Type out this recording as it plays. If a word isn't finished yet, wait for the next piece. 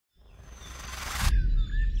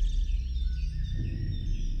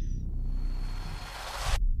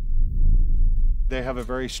They have a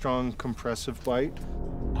very strong compressive bite.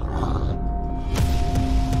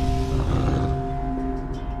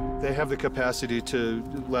 They have the capacity to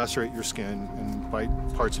lacerate your skin and bite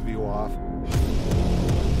parts of you off.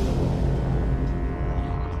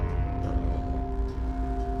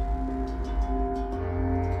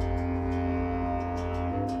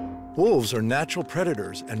 Wolves are natural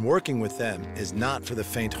predators, and working with them is not for the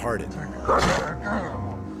faint-hearted.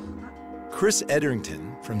 Chris Edrington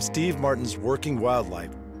from Steve Martin's Working Wildlife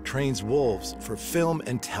trains wolves for film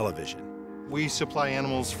and television. We supply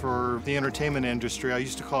animals for the entertainment industry. I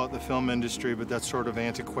used to call it the film industry, but that's sort of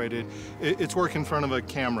antiquated. It's work in front of a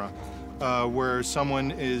camera where someone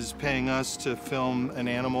is paying us to film an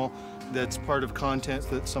animal that's part of content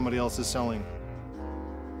that somebody else is selling.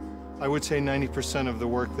 I would say 90% of the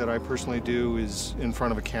work that I personally do is in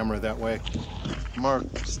front of a camera that way. Mark,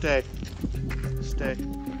 stay. Stay.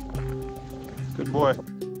 Good boy.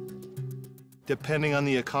 Depending on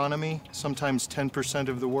the economy, sometimes 10%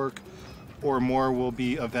 of the work or more will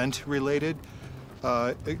be event-related.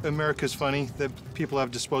 America's funny that people have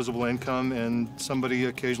disposable income and somebody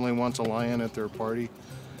occasionally wants a lion at their party,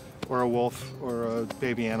 or a wolf, or a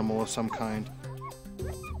baby animal of some kind.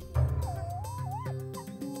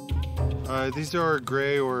 These are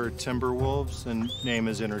gray or timber wolves, and name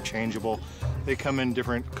is interchangeable. They come in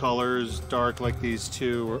different colors, dark like these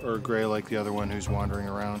two, or gray like the other one who's wandering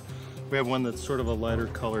around. We have one that's sort of a lighter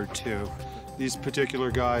color too. These particular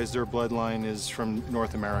guys, their bloodline is from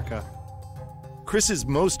North America. Chris's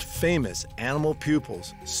most famous animal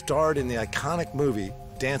pupils starred in the iconic movie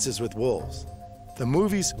Dances with Wolves. The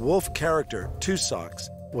movie's wolf character, Two Socks,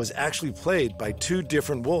 was actually played by two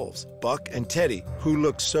different wolves, Buck and Teddy, who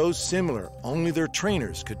looked so similar only their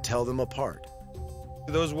trainers could tell them apart.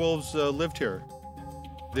 Those wolves lived here.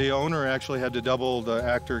 The owner actually had to double the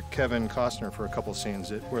actor Kevin Costner for a couple scenes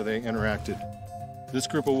where they interacted. This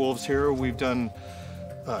group of wolves here, we've done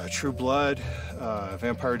True Blood,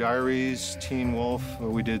 Vampire Diaries, Teen Wolf.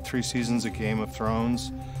 We did 3 seasons of Game of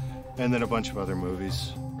Thrones, and then a bunch of other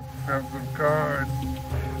movies. Have the card.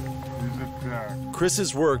 Chris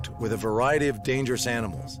has worked with a variety of dangerous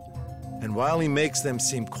animals, and while he makes them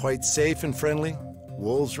seem quite safe and friendly,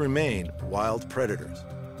 wolves remain wild predators.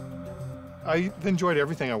 I've enjoyed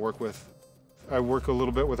everything I work with. I work a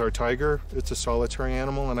little bit with our tiger. It's a solitary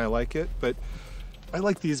animal, and I like it, but I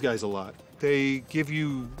like these guys a lot. They give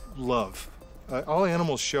you love. All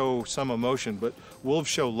animals show some emotion, but wolves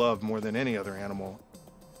show love more than any other animal.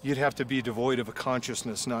 You'd have to be devoid of a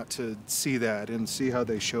consciousness not to see that and see how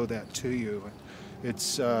they show that to you.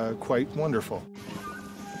 It's quite wonderful.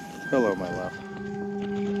 Hello, my love.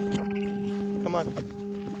 Come on.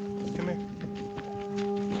 Come here.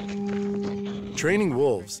 Training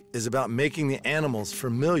wolves is about making the animals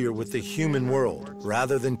familiar with the human world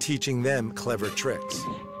rather than teaching them clever tricks.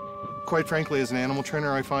 Quite frankly, as an animal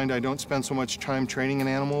trainer, I find I don't spend so much time training an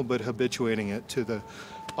animal, but habituating it to the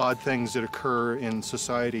odd things that occur in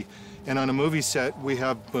society. And on a movie set, we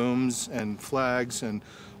have booms and flags and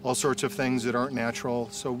all sorts of things that aren't natural,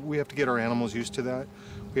 so we have to get our animals used to that.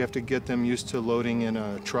 We have to get them used to loading in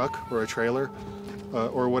a truck or a trailer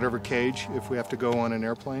or whatever cage if we have to go on an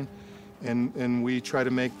airplane. And we try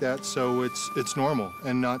to make that so it's normal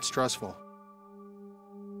and not stressful.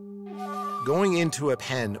 Going into a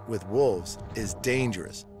pen with wolves is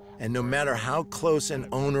dangerous, and no matter how close an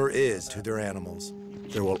owner is to their animals,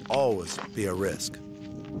 there will always be a risk.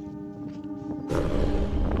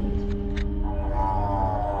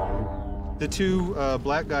 The two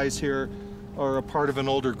black guys here are a part of an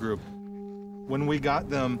older group. When we got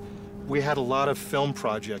them, we had a lot of film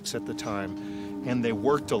projects at the time, and they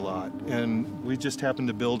worked a lot, and we just happened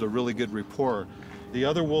to build a really good rapport. The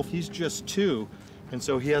other wolf, he's just 2, and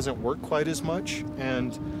so he hasn't worked quite as much,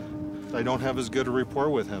 and I don't have as good a rapport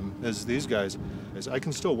with him as these guys. I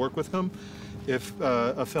can still work with him. If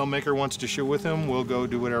a filmmaker wants to shoot with him, we'll go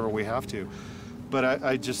do whatever we have to.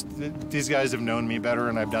 But these guys have known me better,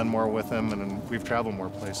 and I've done more with them, and we've traveled more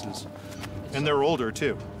places. And they're older,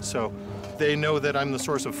 too, so they know that I'm the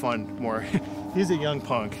source of fun more. He's a young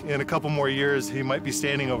punk. In a couple more years, he might be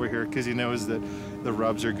standing over here because he knows that the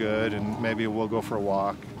rubs are good, and maybe we'll go for a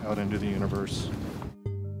walk out into the universe.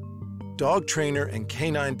 Dog trainer and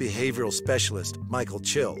canine behavioral specialist Michael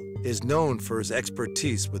Chill is known for his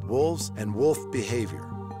expertise with wolves and wolf behavior.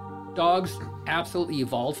 Dogs absolutely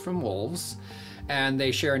evolved from wolves, and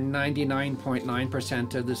they share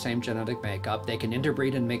 99.9% of the same genetic makeup. They can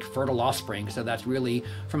interbreed and make fertile offspring, so that's really,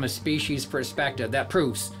 from a species perspective, that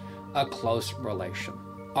proves a close relation.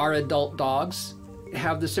 Our adult dogs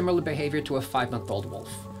have the similar behavior to a 5-month-old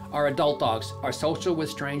wolf. Our adult dogs are social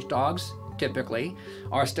with strange dogs, typically,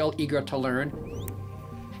 are still eager to learn,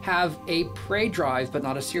 have a prey drive, but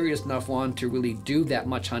not a serious enough one to really do that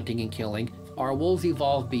much hunting and killing. Our wolves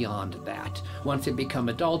evolve beyond that. Once they become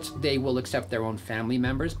adults, they will accept their own family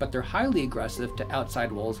members, but they're highly aggressive to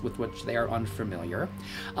outside wolves with which they are unfamiliar.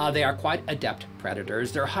 They are quite adept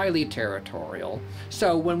predators. They're highly territorial.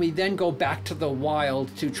 So when we then go back to the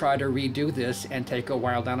wild to try to redo this and take a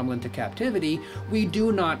wild animal into captivity, we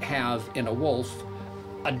do not have in a wolf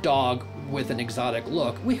a dog with an exotic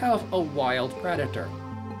look. We have a wild predator.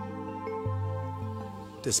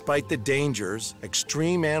 Despite the dangers,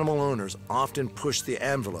 extreme animal owners often push the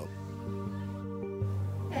envelope.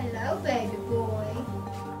 Hello, baby boy.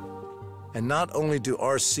 And not only do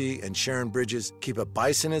R.C. and Sharon Bridges keep a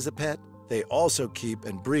bison as a pet, they also keep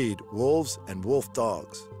and breed wolves and wolf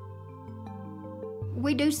dogs.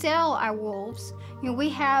 We do sell our wolves. You know, we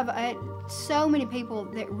have so many people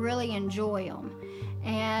that really enjoy them.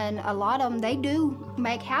 And a lot of them, they do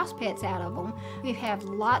make house pets out of them. We have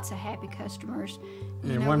lots of happy customers.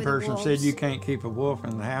 And one person said, "You can't keep a wolf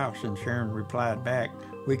in the house," and Sharon replied back,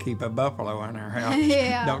 "We keep a buffalo in our house."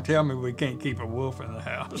 Yeah. Don't tell me we can't keep a wolf in the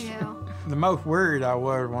house. Yeah. The most worried I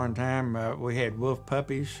was one time, we had wolf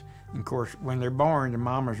puppies. And of course, when they're born, the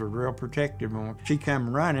mamas are real protective. And she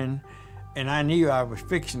come running, and I knew I was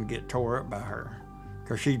fixing to get tore up by her,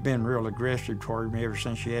 because she's been real aggressive toward me ever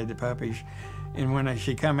since she had the puppies. And when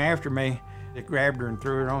she come after me, I grabbed her and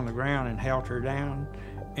threw her on the ground and held her down.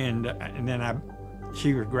 And then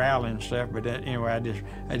she was growling and stuff, but anyway,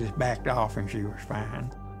 I just backed off and she was fine.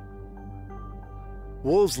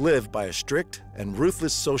 Wolves live by a strict and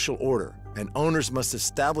ruthless social order, and owners must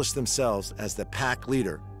establish themselves as the pack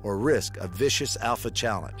leader or risk a vicious alpha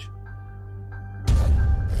challenge.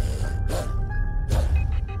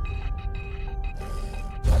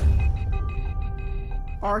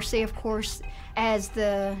 R.C., of course, as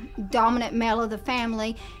the dominant male of the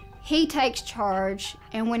family, he takes charge,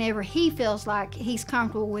 and whenever he feels like he's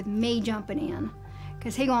comfortable with me jumping in,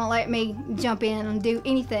 because he won't let me jump in and do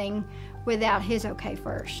anything without his okay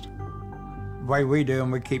first. The way we do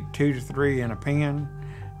them, we keep 2 to 3 in a pen,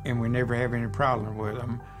 and we never have any problem with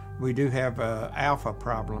them. We do have an alpha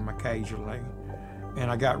problem occasionally,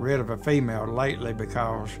 and I got rid of a female lately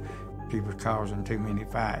because she was causing too many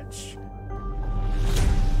fights.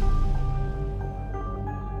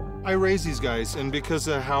 I raise these guys, and because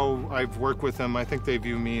of how I've worked with them, I think they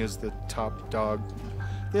view me as the top dog.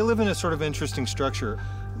 They live in a sort of interesting structure.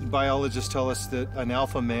 Biologists tell us that an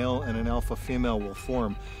alpha male and an alpha female will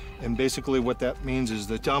form. And basically what that means is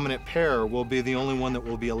the dominant pair will be the only one that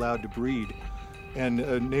will be allowed to breed.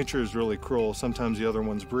 And nature is really cruel. Sometimes the other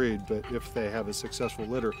ones breed, but if they have a successful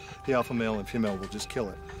litter, the alpha male and female will just kill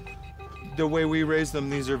it. The way we raise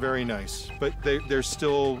them, these are very nice, but they're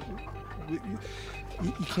still...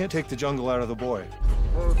 You can't take the jungle out of the boy.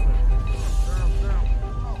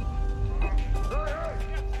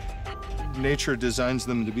 Nature designs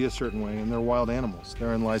them to be a certain way, and they're wild animals.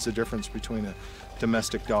 Therein lies the difference between a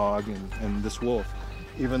domestic dog and this wolf.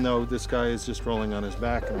 Even though this guy is just rolling on his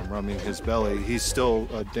back and I'm rubbing his belly, he's still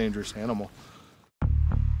a dangerous animal.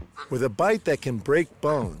 With a bite that can break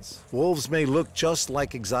bones, wolves may look just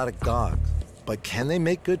like exotic dogs, but can they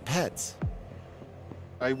make good pets?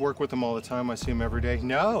 I work with them all the time. I see them every day.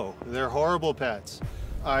 No, they're horrible pets.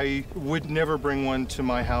 I would never bring one to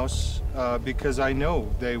my house because I know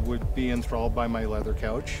they would be enthralled by my leather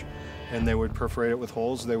couch, and they would perforate it with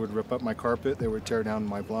holes. They would rip up my carpet. They would tear down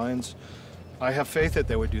my blinds. I have faith that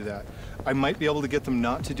they would do that. I might be able to get them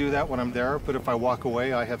not to do that when I'm there, but if I walk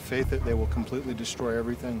away, I have faith that they will completely destroy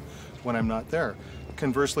everything when I'm not there.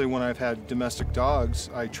 Conversely, when I've had domestic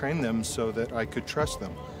dogs, I train them so that I could trust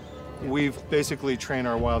them. We've basically trained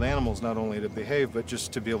our wild animals not only to behave, but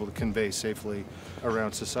just to be able to convey safely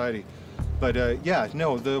around society. But yeah,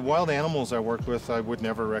 no, the wild animals I work with, I would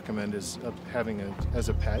never recommend as having as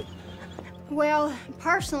a pet. Well,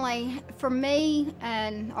 personally, for me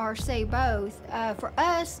and R.C. both, for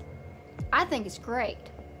us, I think it's great.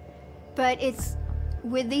 But it's,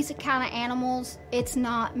 with these kind of animals, it's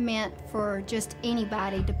not meant for just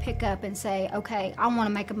anybody to pick up and say, okay, I want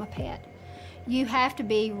to make them a pet. You have to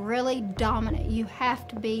be really dominant. You have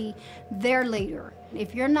to be their leader.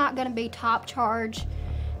 If you're not going to be top charge,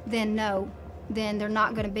 then no, then they're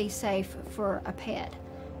not going to be safe for a pet.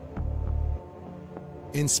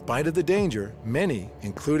 In spite of the danger, many,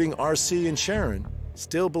 including R.C. and Sharon,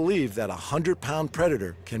 still believe that a 100-pound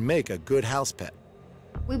predator can make a good house pet.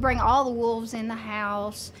 We bring all the wolves in the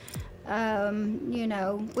house. You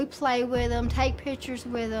know, we play with them, take pictures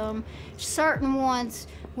with them. Certain ones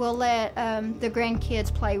we'll let the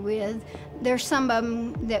grandkids play with. There's some of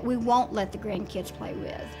them that we won't let the grandkids play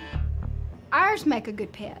with. Ours make a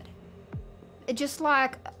good pet. Just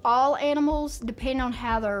like all animals, depending on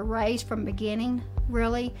how they're raised from beginning,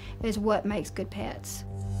 really, is what makes good pets.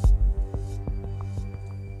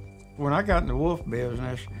 When I got in the wolf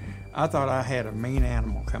business, I thought I had a mean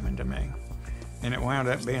animal coming to me. And it wound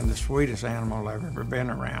up being the sweetest animal I've ever been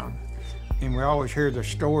around. And we always hear the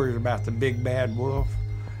stories about the big bad wolf.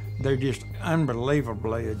 They're just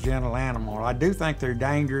unbelievably a gentle animal. I do think they're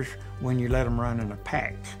dangerous when you let them run in a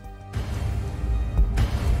pack.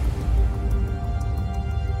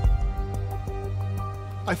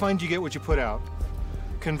 I find you get what you put out.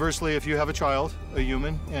 Conversely, if you have a child, a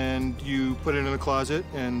human, and you put it in a closet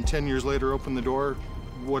and 10 years later open the door,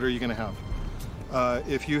 what are you going to have?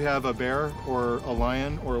 If you have a bear or a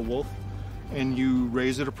lion or a wolf and you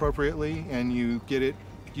raise it appropriately and you get it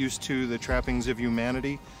used to the trappings of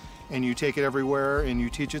humanity and you take it everywhere and you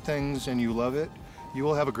teach it things and you love it, you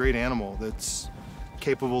will have a great animal that's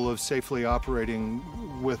capable of safely operating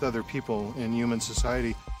with other people in human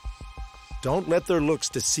society. Don't let their looks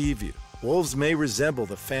deceive you. Wolves may resemble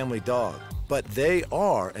the family dog, but they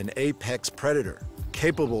are an apex predator,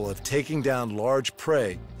 capable of taking down large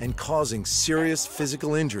prey and causing serious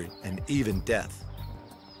physical injury and even death.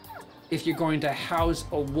 If you're going to house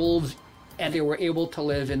a wolf and they were able to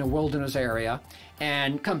live in a wilderness area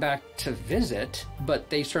and come back to visit, but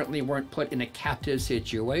they certainly weren't put in a captive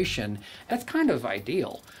situation, that's kind of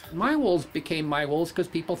ideal. My wolves became my wolves because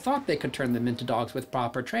people thought they could turn them into dogs with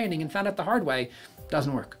proper training and found out the hard way,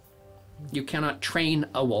 doesn't work. You cannot train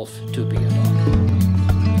a wolf to be a dog.